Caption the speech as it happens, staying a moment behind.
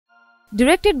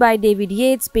Directed by David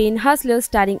Yates, Pain Hustlers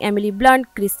starring Emily Blunt,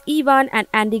 Chris Evans and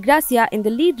Andy Garcia in the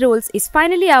lead roles is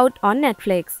finally out on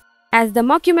Netflix. As the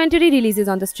mockumentary releases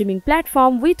on the streaming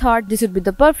platform, we thought this would be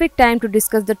the perfect time to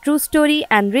discuss the true story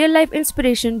and real-life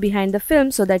inspiration behind the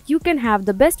film so that you can have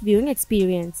the best viewing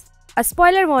experience. A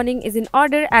spoiler warning is in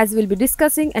order as we'll be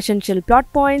discussing essential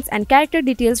plot points and character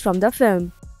details from the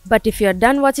film. But if you're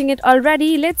done watching it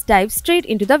already, let's dive straight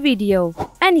into the video.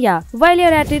 And yeah, while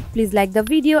you're at it, please like the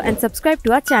video and subscribe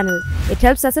to our channel. It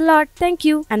helps us a lot, thank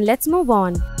you, and let's move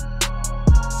on.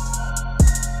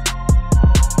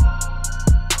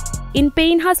 In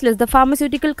Pain Hustlers, the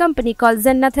pharmaceutical company called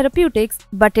Zenna Therapeutics,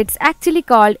 but it's actually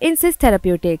called Insist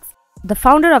Therapeutics. The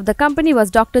founder of the company was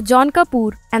Dr. John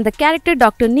Kapoor, and the character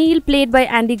Dr. Neil, played by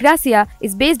Andy Garcia,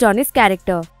 is based on his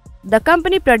character. The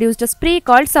company produced a spray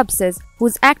called Subsys,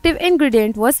 whose active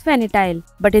ingredient was phenytoin,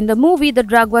 but in the movie the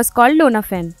drug was called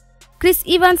Lonafen. Chris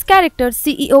Evans' character,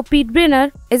 CEO Pete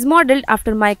Brenner, is modeled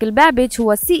after Michael Babbage, who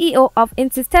was CEO of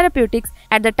Insist Therapeutics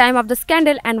at the time of the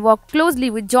scandal and worked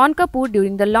closely with John Kapoor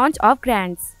during the launch of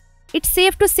Grants. It's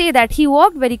safe to say that he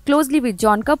worked very closely with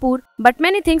John Kapoor, but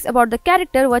many things about the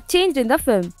character were changed in the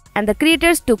film, and the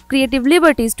creators took creative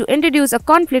liberties to introduce a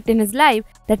conflict in his life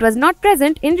that was not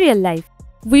present in real life.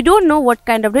 We don't know what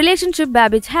kind of relationship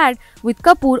Babbage had with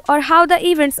Kapoor or how the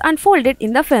events unfolded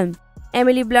in the film.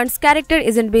 Emily Blunt's character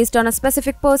isn't based on a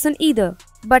specific person either,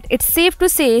 but it's safe to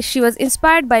say she was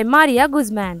inspired by Maria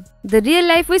Guzman, the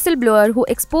real-life whistleblower who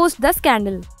exposed the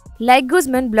scandal. Like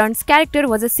Guzman, Blunt's character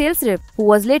was a sales rep who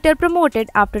was later promoted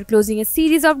after closing a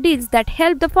series of deals that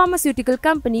helped the pharmaceutical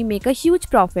company make a huge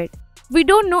profit. We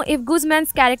don't know if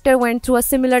Guzman's character went through a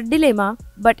similar dilemma,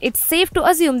 but it's safe to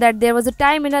assume that there was a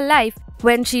time in her life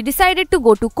when she decided to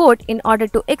go to court in order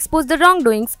to expose the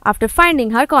wrongdoings after finding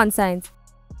her conscience.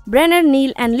 Brenner,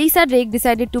 Neil and Lisa Drake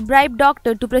decided to bribe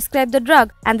doctor to prescribe the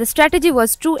drug, and the strategy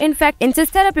was true. In fact,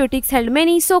 Insist Therapeutics held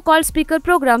many so-called speaker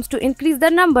programs to increase the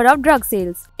number of drug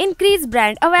sales, increase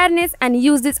brand awareness and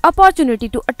use this opportunity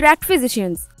to attract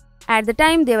physicians. At the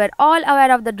time, they were all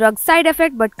aware of the drug's side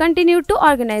effect but continued to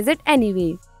organize it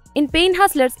anyway. In Pain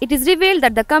Hustlers, it is revealed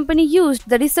that the company used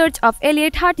the research of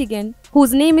Elliot Hartigan,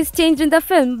 whose name is changed in the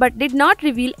film but did not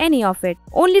reveal any of it,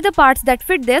 only the parts that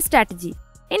fit their strategy.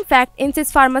 In fact,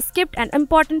 Insist Pharma skipped an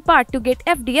important part to get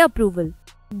FDA approval.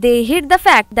 They hid the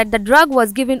fact that the drug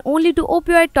was given only to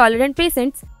opioid-tolerant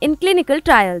patients in clinical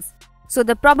trials, so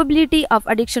the probability of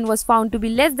addiction was found to be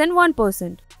less than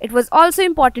 1%. It was also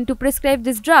important to prescribe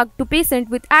this drug to patients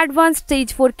with advanced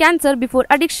stage 4 cancer before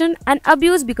addiction and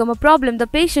abuse become a problem. The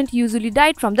patient usually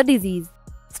died from the disease.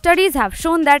 Studies have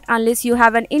shown that unless you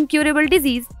have an incurable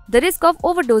disease, the risk of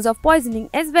overdose of poisoning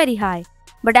is very high.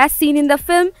 But as seen in the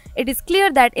film, it is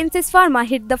clear that Insist Pharma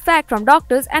hid the fact from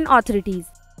doctors and authorities.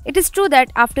 It is true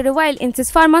that after a while,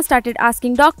 Insist Pharma started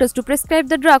asking doctors to prescribe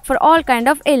the drug for all kinds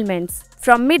of ailments.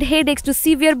 From mid-headaches to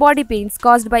severe body pains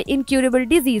caused by incurable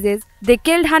diseases, they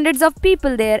killed hundreds of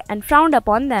people there and frowned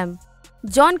upon them.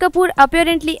 John Kapoor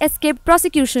apparently escaped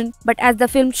prosecution, but as the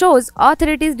film shows,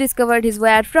 authorities discovered his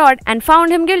wire fraud and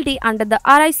found him guilty under the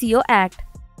RICO Act.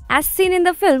 As seen in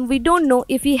the film, we don't know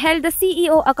if he held the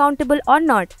CEO accountable or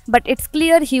not, but it's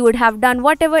clear he would have done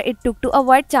whatever it took to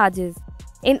avoid charges.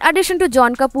 In addition to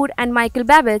John Kapoor and Michael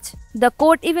Babbage, the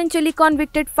court eventually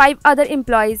convicted 5 other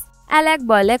employees: Alec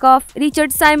Burlekoff,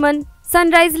 Richard Simon,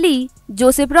 Sunrise Lee,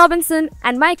 Joseph Robinson,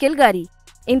 and Michael Gurry.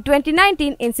 In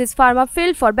 2019, Insist Pharma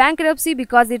filed for bankruptcy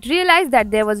because it realized that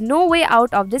there was no way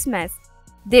out of this mess.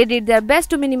 They did their best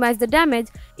to minimize the damage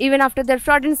even after their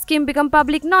fraudulent scheme became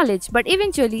public knowledge, but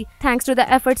eventually, thanks to the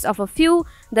efforts of a few,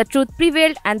 the truth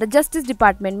prevailed and the Justice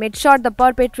Department made sure the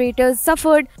perpetrators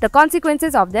suffered the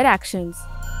consequences of their actions.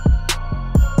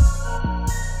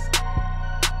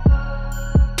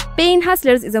 Pain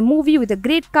Hustlers is a movie with a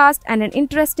great cast and an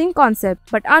interesting concept,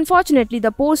 but unfortunately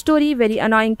the poor story, very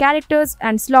annoying characters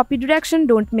and sloppy direction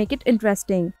don't make it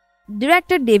interesting.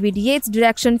 Director David Yates'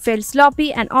 direction felt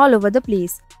sloppy and all over the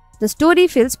place. The story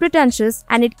feels pretentious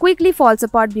and it quickly falls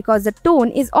apart because the tone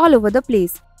is all over the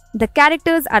place. The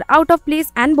characters are out of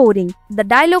place and boring. The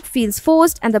dialogue feels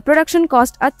forced and the production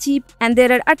costs are cheap, and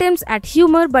there are attempts at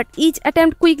humor but each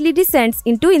attempt quickly descends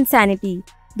into insanity.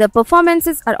 The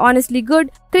performances are honestly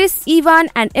good. Chris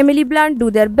Evans and Emily Blunt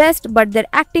do their best, but their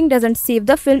acting doesn't save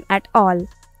the film at all.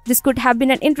 This could have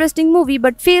been an interesting movie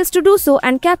but fails to do so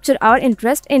and capture our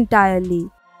interest entirely.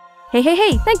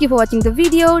 Hey, thank you for watching the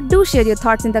video. Do share your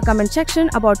thoughts in the comment section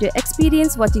about your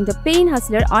experience watching the Pain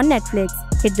Hustler on Netflix.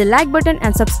 Hit the like button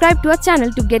and subscribe to our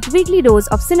channel to get weekly dose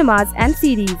of cinemas and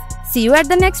series. See you at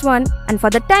the next one, and for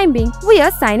the time being, we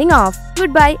are signing off.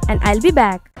 Goodbye and I'll be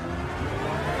back.